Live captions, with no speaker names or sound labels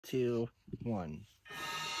2, 1.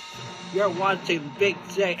 You're watching Big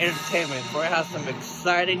J Entertainment, where I have some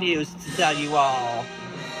exciting news to tell you all.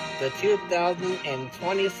 The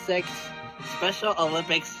 2026 Special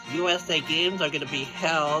Olympics USA Games are going to be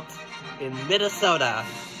held in Minnesota,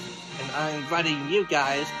 and I'm inviting you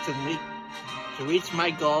guys to reach my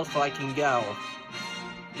goal so I can go,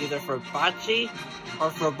 either for bocce or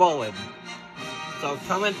for bowling. So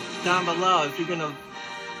comment down below if you're gonna,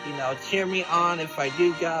 cheer me on if I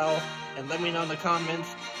do go, and let me know in the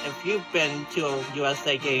comments if you've been to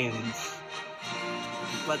USA Games.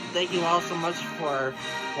 But thank you all so much for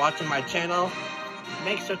watching my channel.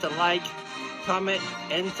 Make sure to like, comment,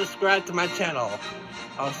 and subscribe to my channel.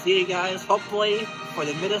 I'll see you guys hopefully for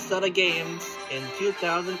the Minnesota Games in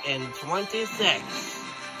 2026.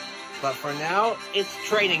 But for now, it's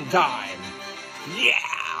training time.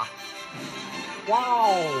 Yeah!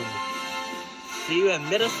 Wow! See you in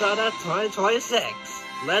Minnesota 2026.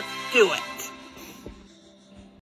 Let's do it!